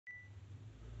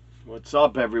What's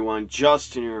up, everyone?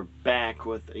 Justin here, back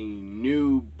with a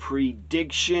new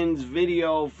predictions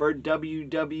video for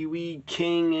WWE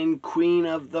King and Queen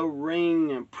of the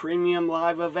Ring premium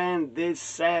live event this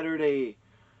Saturday.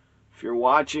 If you're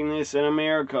watching this in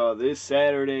America, this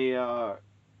Saturday,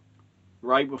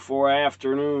 right before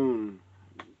afternoon,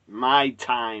 my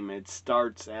time, it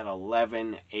starts at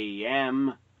 11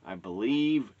 a.m., I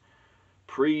believe.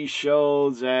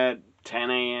 Pre-shows at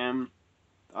 10 a.m.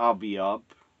 I'll be up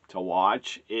to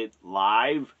watch it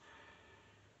live.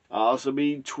 I'll also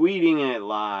be tweeting it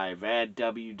live at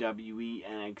WWE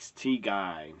NXT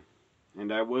Guy.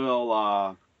 And I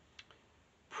will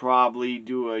probably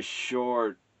do a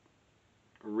short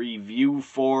review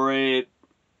for it.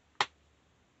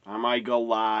 I might go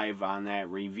live on that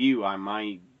review. I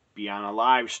might be on a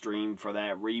live stream for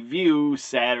that review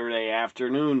Saturday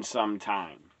afternoon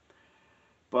sometime.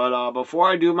 But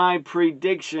before I do my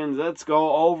predictions, let's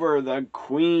go over the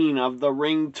Queen of the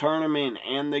Ring tournament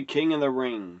and the King of the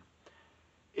Ring.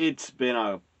 It's been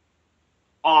a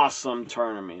awesome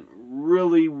tournament.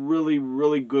 Really, really,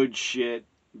 really good shit.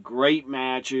 Great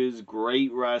matches,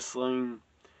 great wrestling.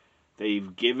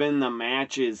 They've given the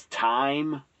matches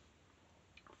time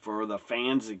for the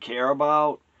fans to care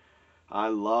about. I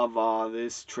love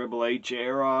this Triple H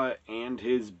era and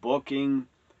his booking.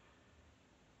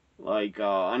 Like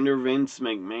under Vince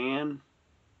McMahon,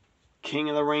 King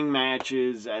of the Ring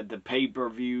matches at the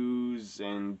pay-per-views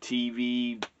and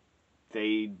TV,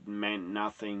 they meant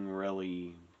nothing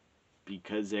really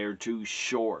because they're too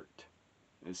short.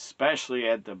 Especially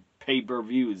at the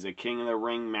pay-per-views, the King of the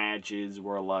Ring matches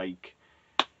were like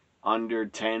under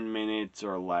 10 minutes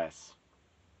or less.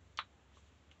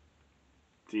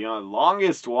 The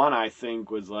longest one I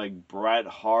think was like Bret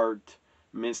Hart,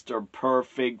 Mr.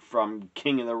 Perfect from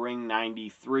King of the Ring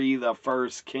 93, the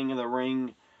first King of the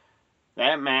Ring.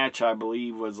 That match, I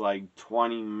believe, was like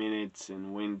 20 minutes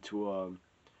and went to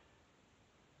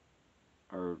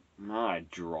or not a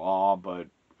draw, but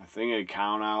I think a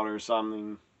count out or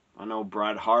something. I know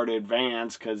Bret Hart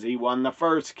advanced because he won the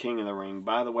first King of the Ring.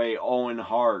 By the way, Owen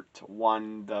Hart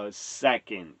won the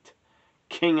second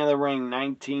King of the Ring.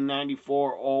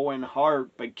 1994, Owen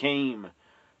Hart became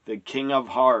the King of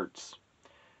Hearts.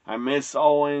 I miss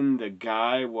Owen. The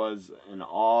guy was an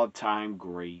all-time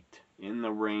great in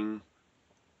the ring.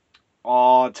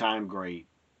 All-time great.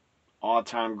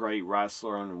 All-time great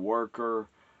wrestler and worker.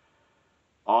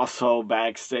 Also,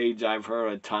 backstage, I've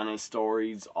heard a ton of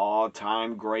stories.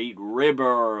 All-time great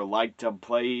ribber. Liked to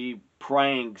play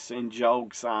pranks and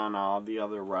jokes on all the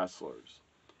other wrestlers.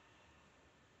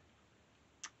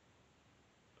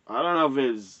 I don't know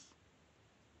if it's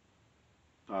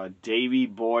Davey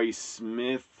Boy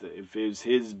Smith, if it was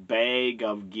his bag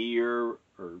of gear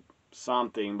or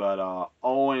something, but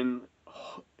Owen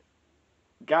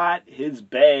got his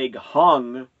bag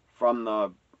hung from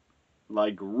the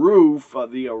roof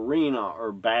of the arena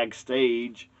or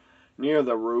backstage near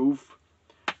the roof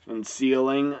and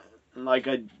ceiling, like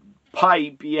a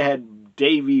pipe. You had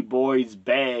Davey Boy's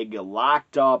bag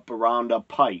locked up around a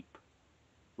pipe,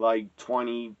 like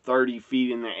 20, 30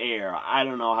 feet in the air. I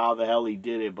don't know how the hell he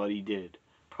did it, but he did.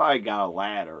 Probably got a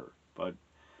ladder, but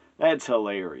that's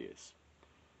hilarious.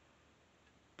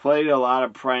 Played a lot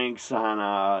of pranks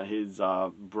on his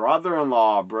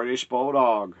brother-in-law, British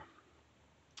Bulldog.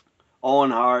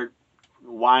 Owen Hart,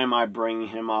 why am I bringing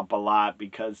him up a lot?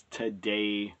 Because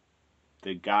today,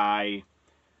 today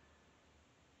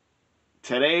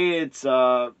it's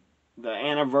the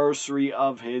anniversary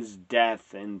of his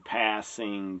death and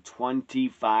passing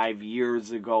 25 years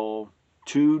ago.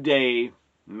 Today,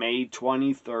 May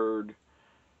 23rd.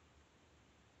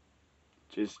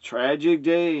 Just tragic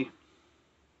day.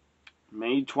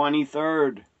 May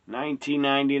 23rd,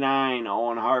 1999.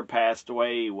 Owen Hart passed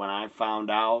away. When I found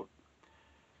out,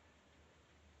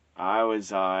 I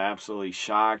was absolutely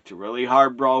shocked, really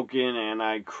heartbroken, and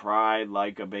I cried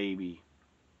like a baby.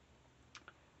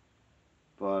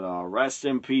 But rest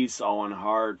in peace, Owen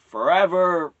Hart.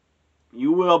 Forever,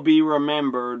 you will be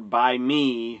remembered by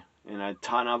me and a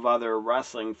ton of other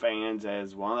wrestling fans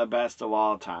as one of the best of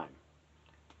all time.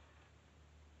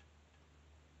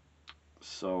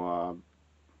 So,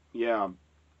 yeah,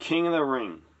 King of the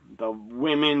Ring. The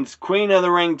Women's Queen of the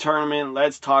Ring tournament.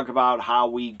 Let's talk about how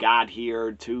we got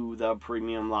here to the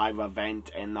premium live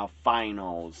event and the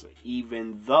finals.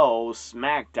 Even though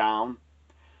SmackDown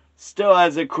still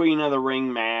has a Queen of the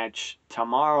Ring match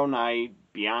tomorrow night,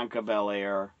 Bianca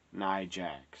Belair, Nia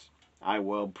Jax. I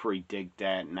will predict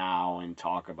that now and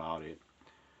talk about it.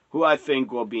 Who I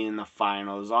think will be in the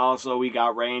finals. Also, we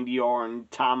got Randy Orton,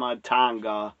 Tama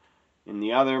Tonga in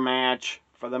the other match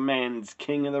for the men's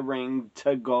King of the Ring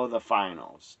to go to the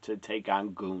finals to take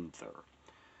on Gunther.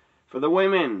 For the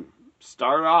women,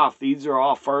 start off, these are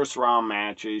all first round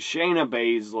matches. Shayna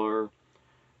Baszler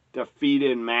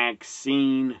defeated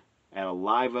Maxine at a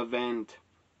live event.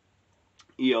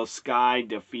 Io Sky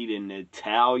defeated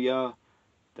Natalya.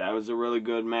 That was a really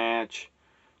good match.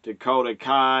 Dakota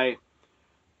Kai,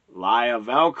 Lyra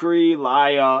Valkyrie,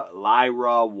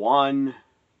 Lyra won.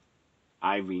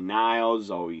 Ivy Nile,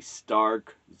 Zoe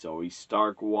Stark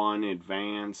won,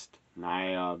 advanced.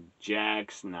 Nia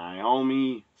Jax,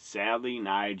 Naomi, sadly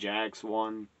Nia Jax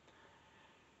won.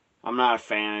 I'm not a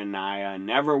fan of Nia,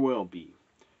 never will be.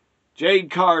 Jade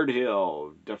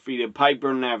Cargill defeated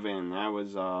Piper Niven. That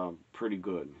was pretty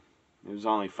good. It was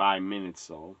only 5 minutes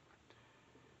though.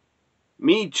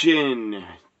 Michin,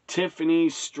 Tiffany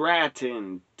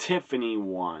Stratton. Tiffany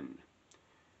won.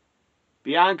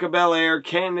 Bianca Belair,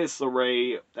 Candice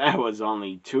LeRae. That was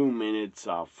only 2 minutes,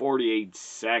 48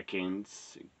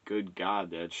 seconds. Good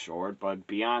God, that's short. But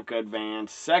Bianca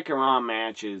advanced. Second round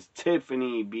matches.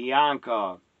 Tiffany,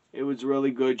 Bianca. It was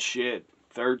really good shit.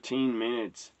 13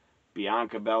 minutes.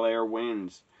 Bianca Belair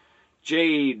wins.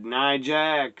 Jade, Nia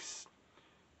Jax.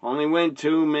 Only went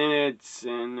 2 minutes,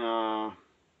 and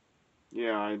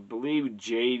yeah, I believe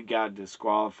Jade got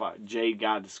disqualified. Jade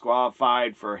got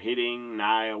disqualified for hitting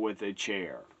Nia with a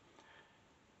chair.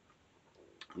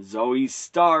 Zoe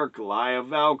Stark, Lyra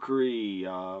Valkyrie.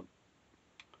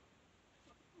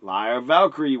 Lyra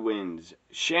Valkyrie wins.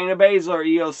 Shayna Baszler,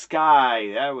 Io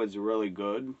Sky. That was really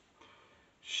good.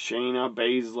 Shayna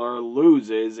Baszler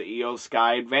loses. Io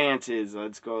Sky advances.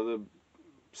 Let's go to the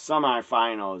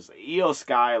semifinals. Io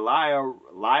Sky,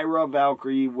 Lyra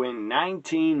Valkyrie win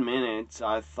 19 minutes.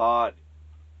 I thought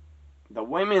the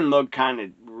women looked kind of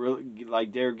really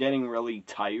like they're getting really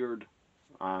tired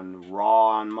on Raw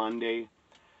on Monday.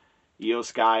 Io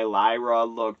Sky, Lyra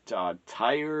looked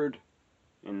tired.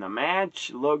 And the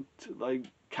match looked like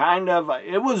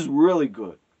it was really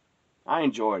good. I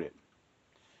enjoyed it.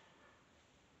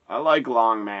 I like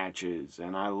long matches,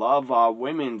 and I love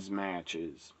women's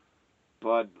matches.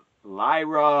 But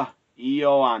Lyra,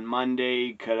 Io on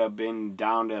Monday could have been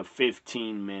down to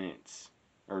 15 minutes.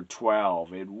 Or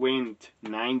 12. It went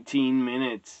 19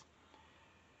 minutes.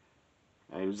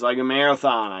 It was like a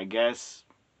marathon, I guess.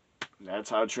 That's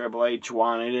how Triple H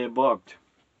wanted it booked.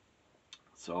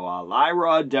 So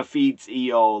Lyra defeats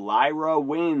Io. Lyra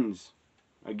wins.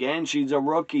 Again, she's a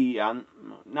rookie.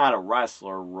 Not a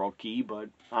wrestler rookie, but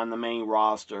on the main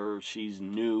roster, she's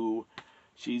new.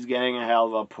 She's getting a hell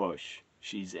of a push.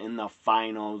 She's in the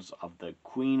finals of the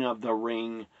Queen of the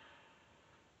Ring.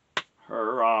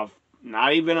 Her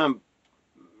not even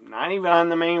on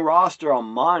the main roster a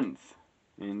month,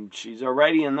 and she's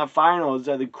already in the finals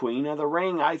of the Queen of the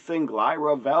Ring. I think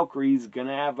Lyra Valkyrie's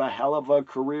gonna have a hell of a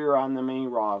career on the main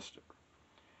roster.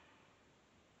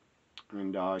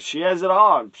 And she has it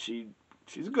all. She's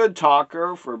a good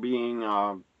talker for being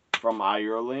from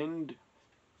Ireland,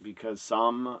 because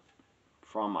some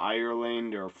from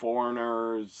Ireland are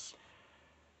foreigners.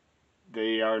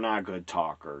 They are not good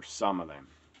talkers, some of them.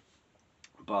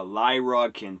 But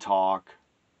Lyra can talk.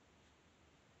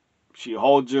 She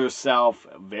holds herself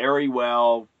very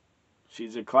well.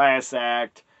 She's a class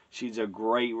act. She's a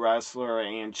great wrestler,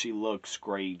 and she looks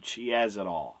great. She has it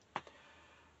all.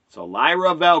 So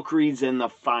Lyra Valkyrie's in the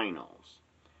finals.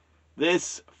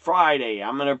 This Friday,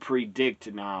 I'm going to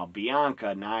predict now,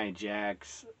 Bianca, Nia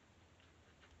Jax.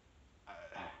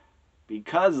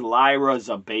 Because Lyra's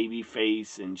a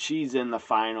babyface and she's in the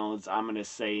finals, I'm going to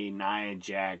say Nia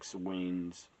Jax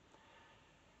wins.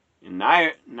 And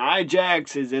Nia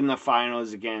Jax is in the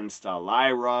finals against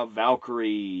Lyra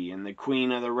Valkyrie in the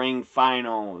Queen of the Ring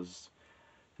finals.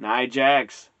 Nia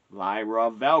Jax,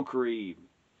 Lyra Valkyrie.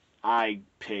 I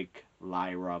pick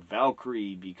Lyra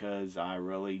Valkyrie because I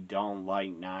really don't like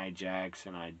Nia Jax,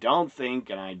 and I don't think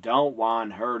and I don't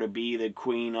want her to be the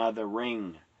Queen of the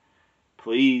Ring.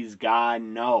 Please, God,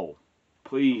 no.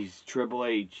 Please, Triple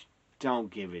H, don't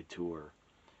give it to her.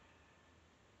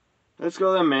 Let's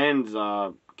go to the men's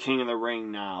King of the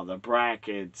Ring now. The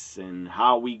brackets and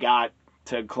how we got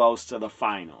to close to the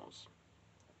finals.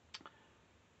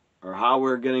 Or how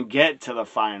we're going to get to the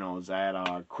finals at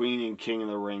Queen and King of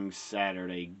the Ring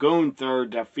Saturday. Gunther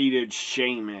defeated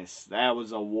Sheamus. That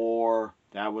was a war.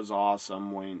 That was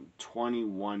awesome. Went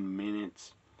 21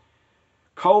 minutes.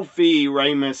 Kofi,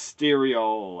 Rey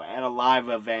Mysterio at a live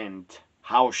event.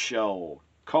 House show.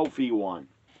 Kofi won.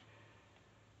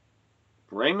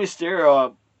 Rey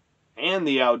Mysterio and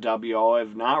the LWO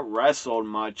have not wrestled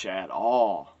much at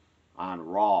all on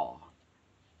Raw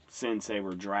since they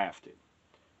were drafted.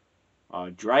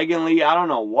 Dragon Lee, I don't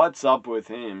know what's up with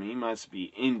him. He must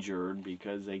be injured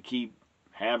because they keep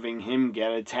having him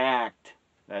get attacked.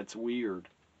 That's weird.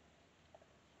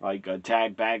 Like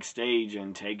attacked backstage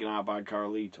and taken out by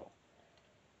Carlito.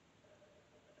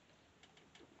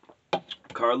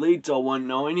 Carlito wouldn't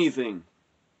know anything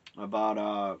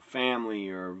about family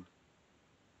or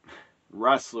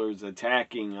wrestlers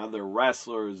attacking other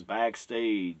wrestlers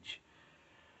backstage.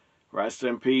 Rest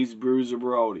in peace, Bruiser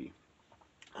Brody.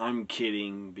 I'm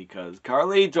kidding, because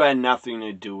Carlito had nothing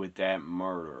to do with that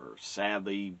murder.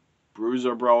 Sadly,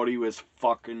 Bruiser Brody was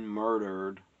fucking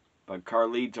murdered, but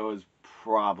Carlito is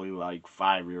probably like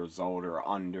 5 years old or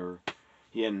under.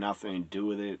 He had nothing to do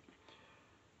with it.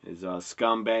 His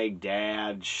scumbag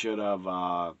dad should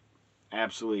have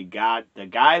absolutely got the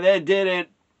guy that did it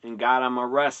and got him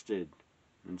arrested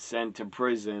and sent to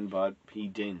prison, but he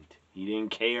didn't. He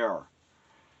didn't care.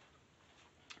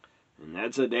 And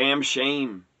that's a damn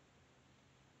shame.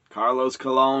 Carlos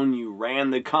Colon, you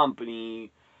ran the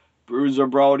company. Bruiser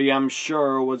Brody, I'm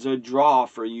sure, was a draw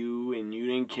for you, and you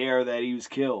didn't care that he was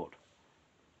killed.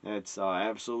 That's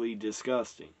absolutely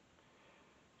disgusting.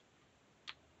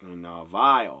 And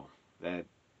vile that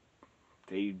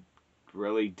they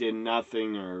really did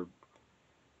nothing. Or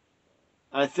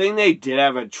I think they did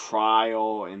have a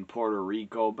trial in Puerto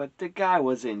Rico, but the guy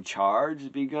was in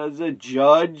charge because the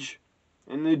judge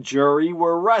and the jury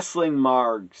were wrestling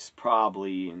marks,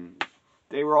 probably, and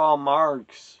they were all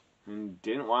marks and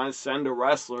didn't want to send a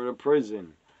wrestler to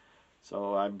prison.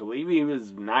 So I believe he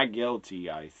was not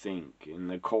guilty, I think, in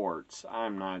the courts.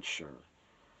 I'm not sure.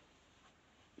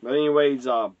 But anyways,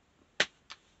 I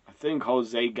think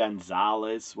Jose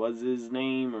Gonzalez was his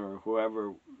name, or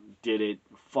whoever did it.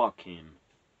 Fuck him.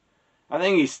 I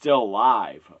think he's still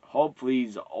alive. Hopefully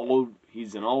he's old.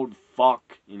 He's an old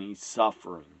fuck and he's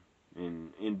suffering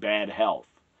in bad health.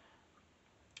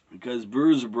 Because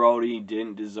Bruiser Brody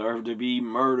didn't deserve to be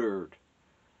murdered.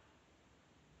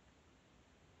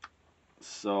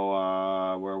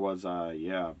 So, where was I?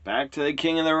 Yeah, back to the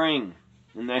King of the Ring.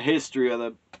 In the history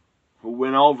of who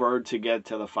went over to get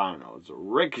to the finals.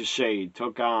 Ricochet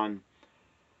took on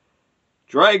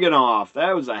Dragunov.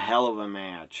 That was a hell of a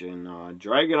match. And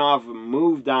Dragunov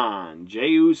moved on. Jey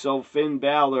Uso, Finn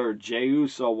Balor. Jey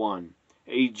Uso won.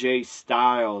 AJ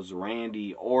Styles,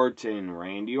 Randy Orton.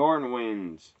 Randy Orton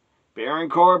wins. Baron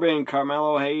Corbin,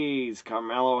 Carmelo Hayes.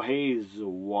 Carmelo Hayes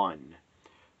won.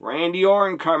 Randy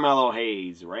Orton, Carmelo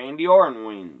Hayes. Randy Orton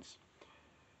wins.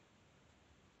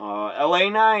 LA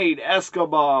Knight,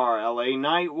 Escobar. LA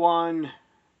Knight won.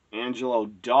 Angelo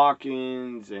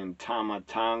Dawkins and Tama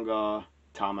Tonga.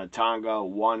 Tama Tonga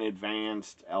won,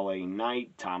 advanced. LA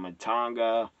Knight, Tama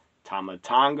Tonga. Tama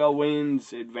Tonga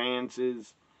wins,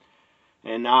 advances.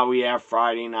 And now we have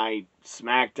Friday Night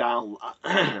SmackDown.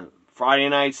 Friday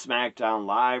Night SmackDown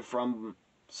live from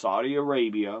Saudi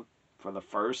Arabia. For the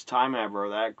first time ever,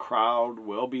 that crowd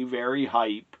will be very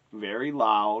hype, very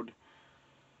loud.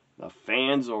 The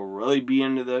fans will really be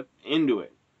into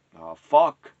it.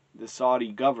 Fuck the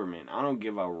Saudi government. I don't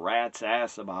give a rat's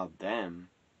ass about them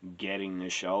getting the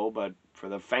show, but for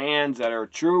the fans that are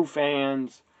true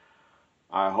fans,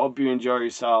 I hope you enjoy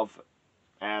yourself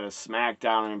at a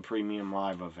SmackDown and Premium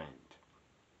Live event.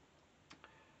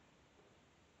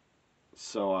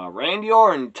 So, Randy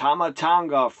Orton, Tama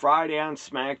Tonga, Friday on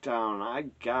SmackDown. I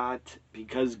got,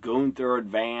 because Gunther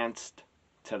advanced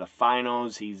to the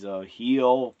finals, he's a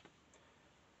heel.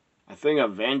 I think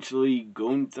eventually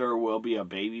Gunther will be a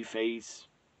babyface.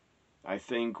 I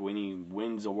think when he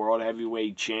wins the World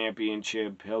Heavyweight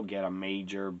Championship, he'll get a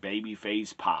major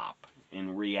babyface pop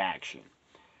in reaction.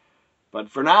 But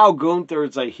for now,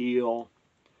 Gunther's a heel.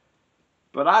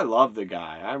 But I love the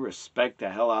guy. I respect the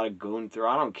hell out of Gunther.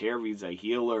 I don't care if he's a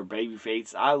heel or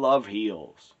babyface. I love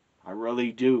heels. I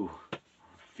really do.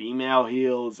 Female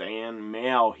heels and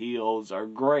male heels are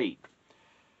great.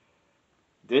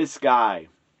 This guy,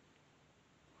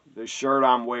 the shirt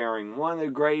I'm wearing, one of the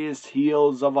greatest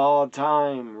heels of all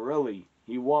time. Really,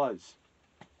 he was.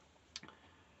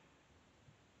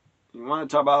 You want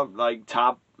to talk about, like,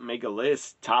 make a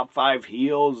list, top 5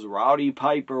 heels? Rowdy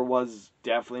Piper was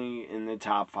definitely in the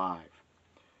top 5.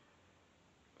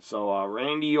 So,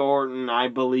 Randy Orton, I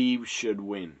believe, should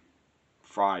win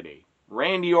Friday.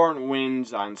 Randy Orton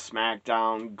wins on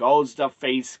SmackDown, goes to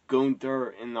face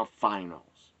Gunther in the finals.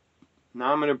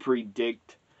 Now I'm going to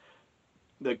predict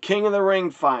the King of the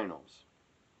Ring finals.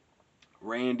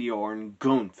 Randy Orton,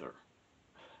 Gunther.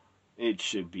 It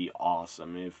should be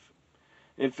awesome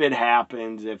if it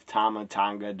happens, if Tama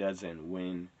Tonga doesn't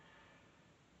win.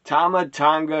 Tama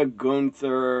Tonga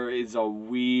Gunther is a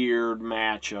weird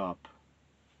matchup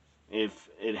if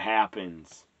it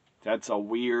happens. That's a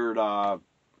weird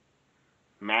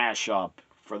mashup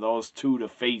for those two to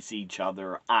face each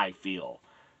other, I feel.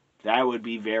 That would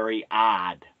be very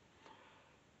odd.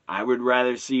 I would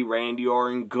rather see Randy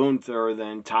Orton Gunther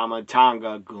than Tama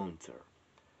Tonga Gunther.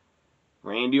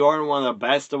 Randy Orton, one of the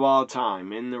best of all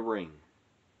time in the ring.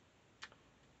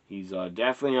 He's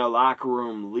definitely a locker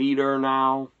room leader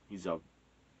now. He's a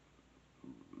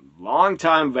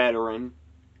longtime veteran,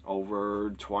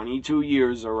 over 22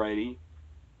 years already.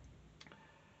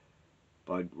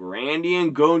 But Randy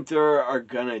and Gunther are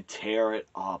going to tear it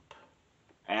up.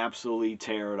 Absolutely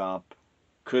tear it up.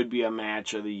 Could be a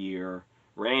match of the year.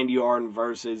 Randy Orton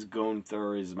versus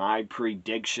Gunther is my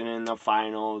prediction in the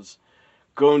finals.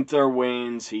 Gunther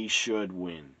wins. He should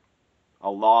win. A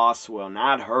loss will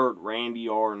not hurt Randy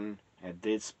Orton at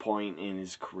this point in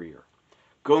his career.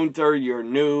 Gunther, your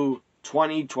new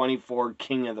 2024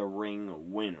 King of the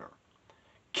Ring winner.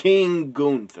 King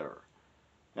Gunther.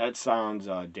 That sounds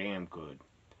damn good.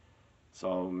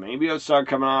 So maybe he'll start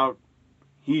coming out.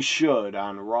 He should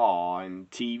on Raw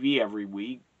and TV every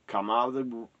week. Come out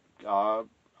with a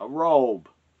robe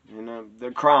and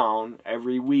the crown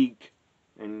every week.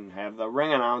 And have the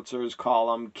ring announcers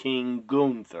call him King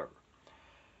Gunther.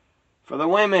 For the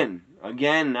women,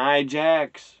 again, Nia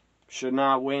Jax should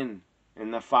not win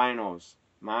in the finals.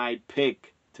 My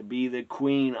pick to be the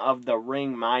queen of the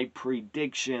ring, my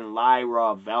prediction,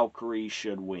 Lyra Valkyrie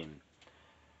should win.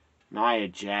 Nia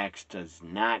Jax does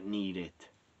not need it.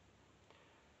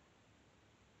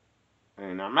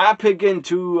 And I'm not picking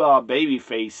two baby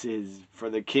faces for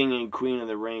the king and queen of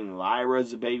the ring.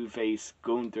 Lyra's a baby face,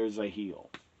 Gunther's a heel.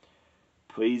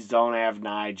 Please don't have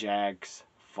Nia Jax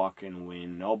fucking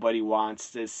win. Nobody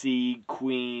wants to see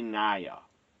Queen Nia.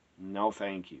 No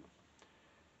thank you.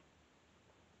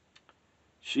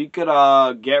 She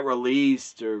could get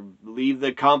released or leave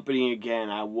the company again.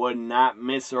 I would not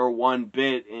miss her one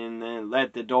bit and then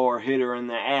let the door hit her in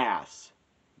the ass.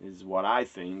 Is what I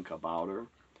think about her.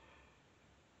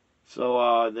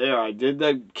 So there, I did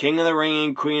the King of the Ring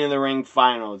and Queen of the Ring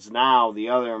finals. Now the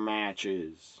other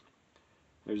matches.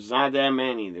 There's not that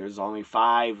many. There's only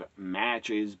 5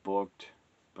 matches booked.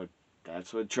 But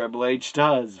that's what Triple H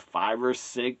does. 5 or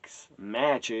 6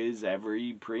 matches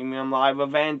every premium live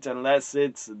event. Unless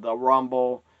it's the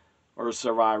Rumble or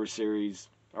Survivor Series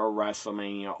or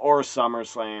WrestleMania or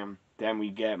SummerSlam. Then we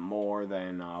get more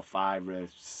than 5 to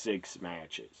 6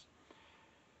 matches.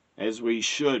 As we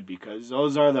should, because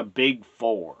those are the big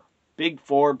 4. Big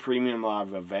 4 premium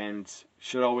live events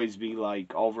should always be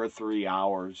like over 3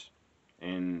 hours.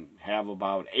 And have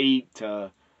about 8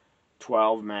 to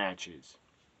 12 matches.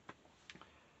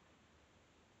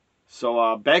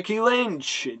 So Becky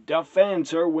Lynch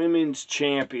defends her women's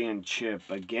championship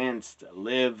against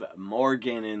Liv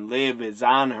Morgan. And Liv is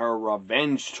on her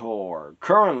revenge tour.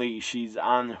 Currently, she's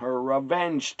on her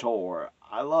revenge tour.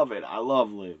 I love it. I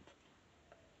love Liv.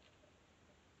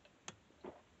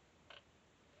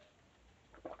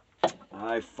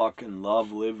 I fucking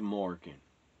love Liv Morgan.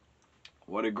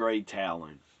 What a great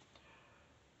talent.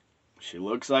 She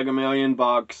looks like $1 million.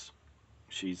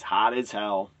 She's hot as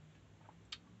hell.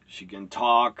 She can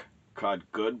talk, cut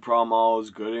good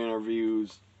promos, good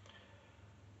interviews.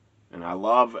 And I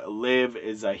love Liv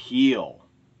is a heel.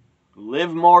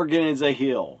 Liv Morgan is a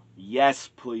heel. Yes,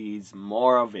 please.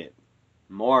 More of it.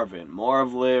 More of it. More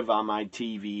of Liv on my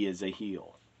TV as a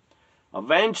heel.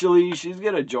 Eventually, she's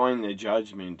going to join the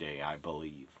Judgment Day, I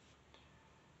believe.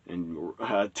 And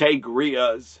take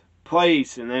Rhea's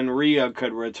place, and then Rhea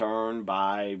could return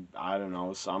by, I don't know,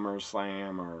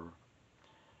 SummerSlam or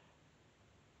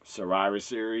Survivor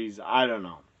Series. I don't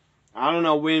know. I don't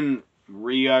know when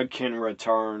Rhea can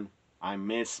return. I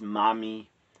miss Mommy.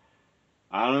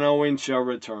 I don't know when she'll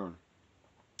return.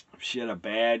 If she had a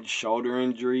bad shoulder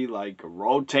injury, like a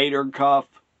rotator cuff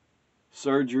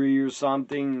surgery or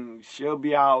something, she'll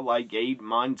be out like 8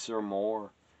 months or more.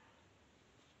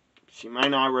 She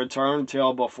might not return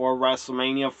till before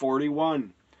WrestleMania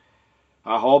 41.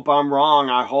 I hope I'm wrong.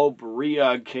 I hope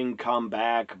Rhea can come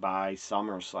back by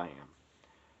SummerSlam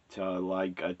to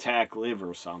like attack Liv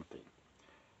or something.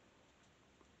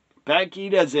 Becky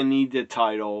doesn't need the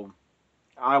title.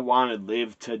 I wanted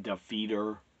Liv to defeat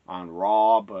her on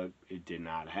Raw, but it did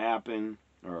not happen.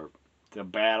 Or the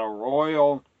Battle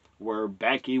Royal where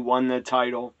Becky won the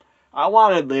title. I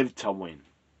wanted Liv to win.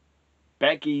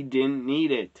 Becky didn't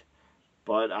need it.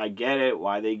 But I get it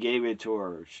why they gave it to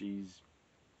her. She's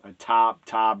a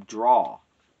top draw.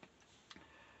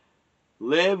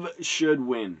 Liv should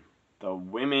win the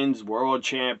Women's World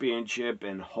Championship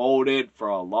and hold it for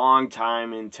a long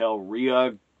time until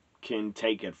Rhea can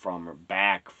take it from her,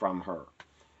 back from her.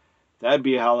 That'd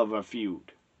be a hell of a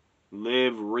feud.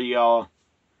 Liv Rhea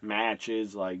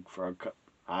matches like for,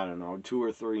 I don't know, 2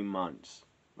 or 3 months.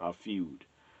 A feud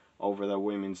over the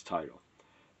women's title.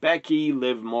 Becky,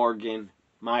 Liv Morgan.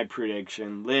 My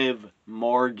prediction, Liv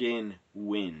Morgan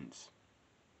wins.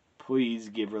 Please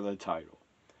give her the title.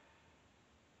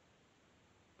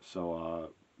 So,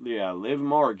 yeah, Liv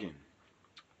Morgan.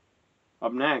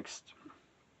 Up next,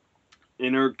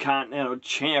 Intercontinental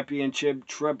Championship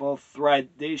triple threat.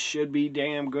 This should be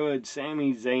damn good.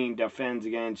 Sami Zayn defends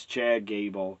against Chad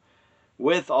Gable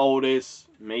with Otis.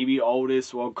 Maybe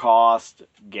Otis will cost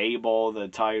Gable the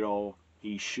title.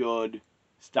 He should.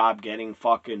 Stop getting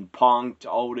fucking punked,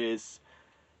 Otis.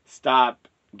 Stop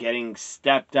getting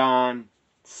stepped on.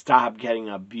 Stop getting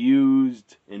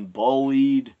abused and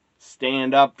bullied.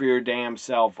 Stand up for your damn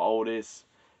self, Otis.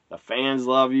 The fans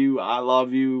love you. I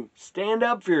love you. Stand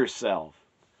up for yourself.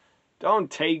 Don't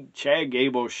take Chad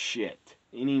Gable's shit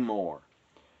anymore.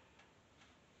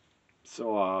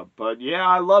 So, but yeah,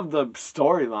 I love the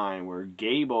storyline where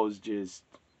Gable's just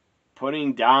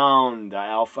putting down the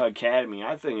Alpha Academy.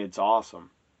 I think it's awesome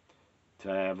to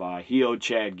have heel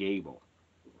Chad Gable.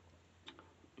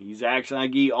 He's acting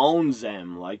like he owns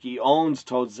them, like he owns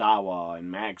Tozawa and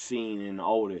Maxine and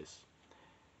Otis.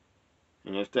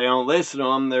 And if they don't listen to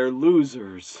him, they're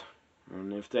losers.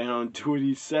 And if they don't do what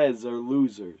he says, they're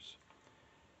losers.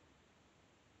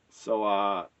 So,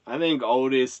 I think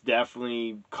Otis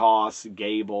definitely costs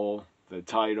Gable the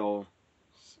title.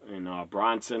 And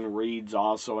Bronson Reed's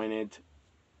also in it.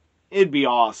 It'd be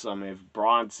awesome if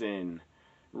Bronson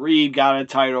Reed got a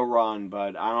title run,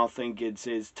 but I don't think it's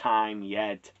his time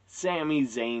yet. Sami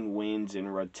Zayn wins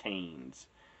and retains.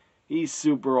 He's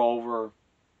super over.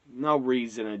 No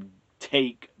reason to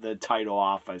take the title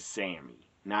off of Sami.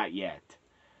 Not yet.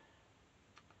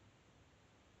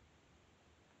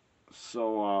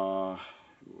 So,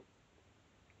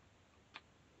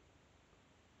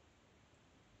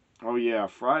 oh yeah,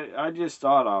 Friday. I just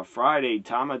thought Friday,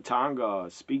 Tama Tonga.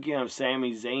 Speaking of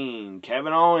Sami Zayn,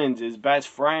 Kevin Owens, his best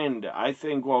friend, I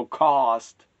think will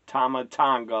cost Tama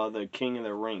Tonga, the King of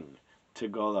the Ring, to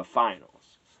go to the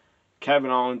finals.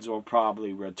 Kevin Owens will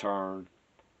probably return.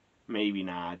 Maybe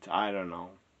not. I don't know.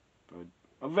 But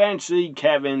eventually,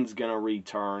 Kevin's gonna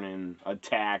return and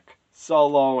attack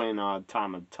Solo and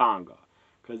Tama Tonga,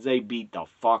 because they beat the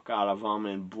fuck out of him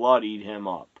and bloodied him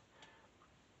up.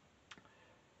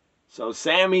 So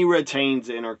Sami retains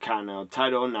the Intercontinental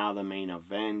title, now the main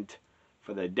event.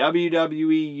 For the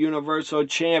WWE Universal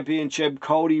Championship,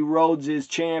 Cody Rhodes is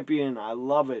champion. I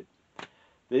love it.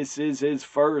 This is his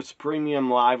first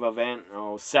premium live event.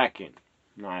 Oh, second.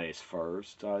 Not his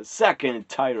first. Second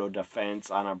title defense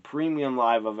on a premium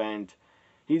live event.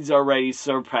 He's already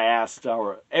surpassed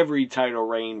every title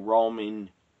reign Roman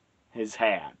has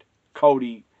had.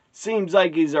 Cody seems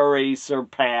like he's already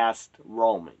surpassed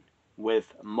Roman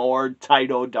with more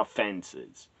title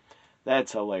defenses.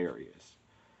 That's hilarious.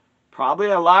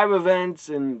 Probably at live events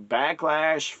in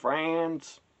Backlash,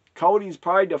 France. Cody's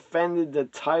probably defended the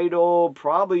title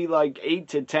probably like 8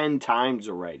 to 10 times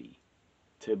already,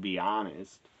 to be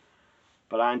honest.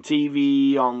 But on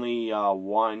TV, only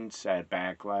once at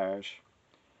Backlash.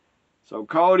 So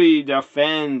Cody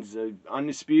defends the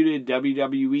undisputed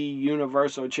WWE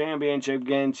Universal Championship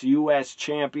against U.S.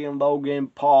 Champion Logan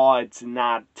Paul. It's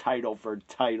not title for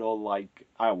title like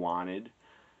I wanted,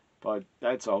 but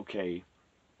that's okay.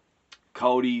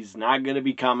 Cody's not going to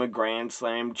become a Grand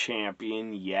Slam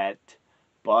champion yet,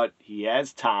 but he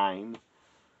has time.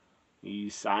 He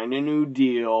signed a new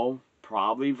deal,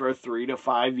 probably for 3 to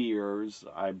 5 years.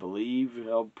 I believe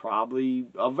he'll probably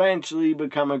eventually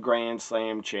become a Grand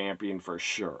Slam champion for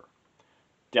sure.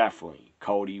 Definitely.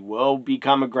 Cody will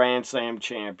become a Grand Slam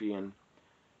champion.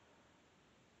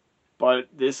 But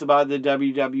this about the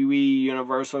WWE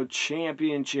Universal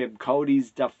Championship.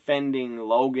 Cody's defending.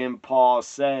 Logan Paul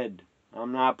said,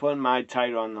 I'm not putting my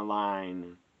title on the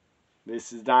line.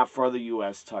 This is not for the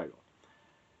U.S. title.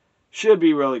 Should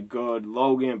be really good.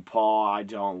 Logan Paul, I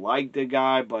don't like the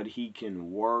guy, but he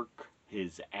can work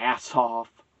his ass off.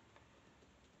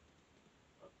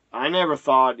 I never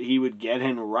thought he would get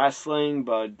in wrestling,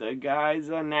 but the guy's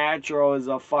a natural as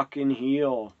a fucking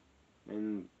heel.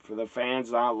 And for the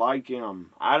fans not liking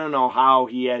him, I don't know how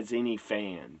he has any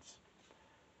fans.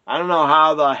 I don't know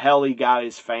how the hell he got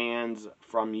his fans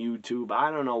from YouTube. I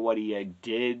don't know what he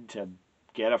did to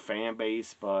get a fan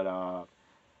base, but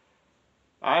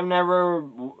I've never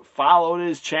followed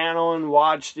his channel and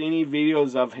watched any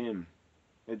videos of him,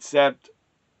 except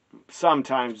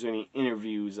sometimes when he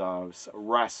interviews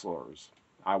wrestlers.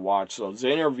 I watch those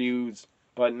interviews,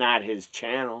 but not his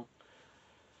channel.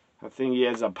 I think he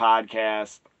has a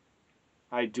podcast.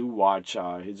 I do watch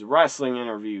his wrestling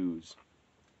interviews.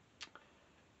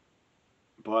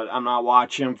 But I'm not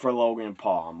watching him for Logan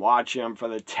Paul. I'm watching him for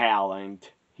the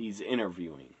talent he's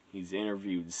interviewing. He's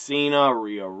interviewed Cena,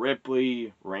 Rhea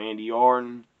Ripley, Randy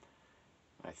Orton.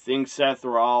 I think Seth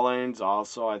Rollins.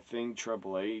 Also, I think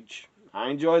Triple H. I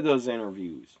enjoyed those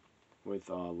interviews with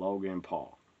Logan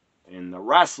Paul. And the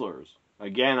wrestlers.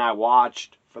 Again, I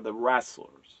watched for the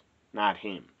wrestlers, not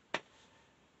him.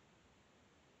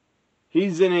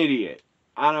 He's an idiot.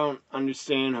 I don't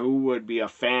understand who would be a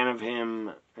fan of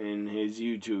him in his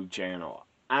YouTube channel.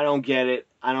 I don't get it.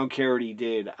 I don't care what he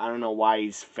did. I don't know why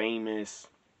he's famous.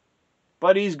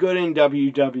 But he's good in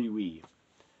WWE.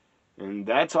 And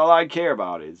that's all I care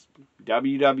about is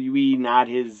WWE, not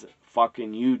his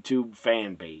fucking YouTube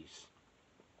fan base.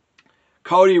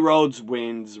 Cody Rhodes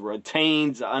wins,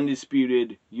 retains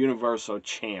undisputed Universal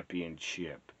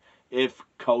Championship. If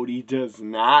Cody does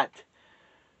not,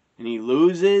 and he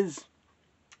loses,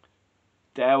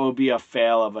 that will be a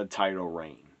fail of a title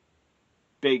reign.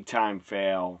 Big time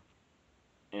fail.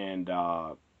 And,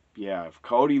 yeah, if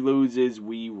Cody loses,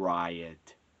 we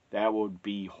riot. That would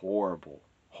be horrible.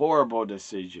 Horrible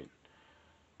decision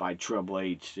by Triple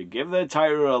H to give the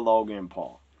title to Logan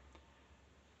Paul.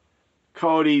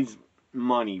 Cody's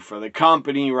money for the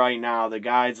company right now. The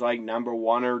guy's like number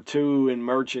 1 or 2 in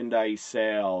merchandise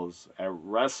sales. At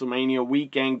WrestleMania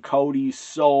weekend, Cody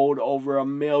sold over $1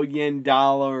 million.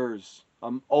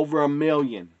 Over $1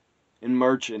 million in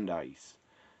merchandise.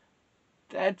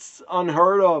 That's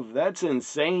unheard of. That's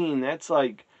insane. That's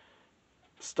like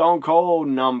Stone Cold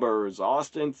numbers,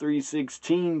 Austin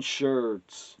 316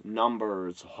 shirts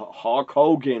numbers, Hulk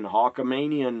Hogan,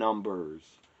 Hulkamania numbers.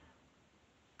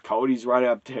 Cody's right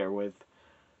up there with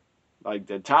like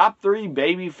the top 3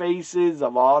 baby faces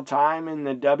of all time in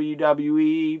the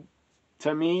WWE.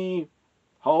 To me,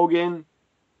 Hogan,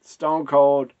 Stone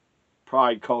Cold,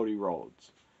 probably Cody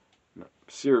Rhodes. No,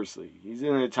 seriously, he's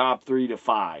in the top 3 to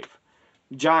 5.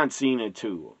 John Cena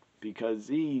too, because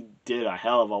he did a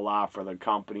hell of a lot for the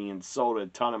company and sold a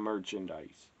ton of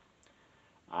merchandise.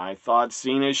 I thought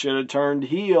Cena should have turned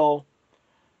heel,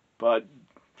 but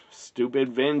stupid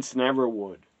Vince never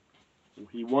would.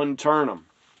 He wouldn't turn him.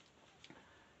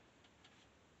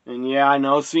 And yeah, I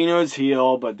know Cena was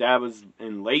heel, but that was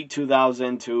in late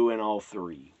 2002 and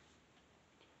 03.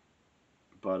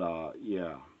 But,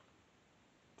 yeah.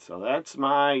 So that's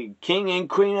my King and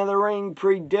Queen of the Ring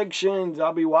predictions.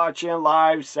 I'll be watching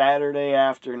live Saturday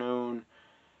afternoon.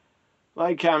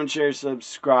 Like, comment, share,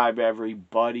 subscribe,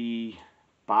 everybody.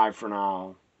 Bye for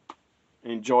now.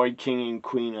 Enjoy King and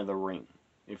Queen of the Ring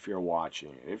if you're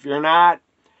watching. If you're not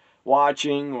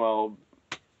watching, well,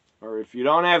 or if you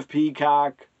don't have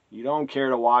Peacock, you don't care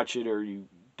to watch it, or you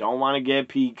don't want to get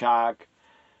Peacock,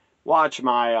 watch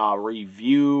my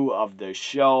review of the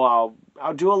show.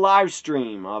 I'll do a live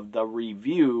stream of the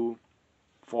review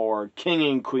for King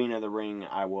and Queen of the Ring.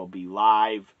 I will be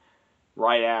live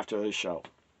right after the show.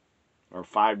 Or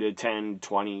 5 to 10,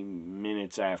 20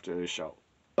 minutes after the show.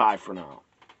 Bye for now.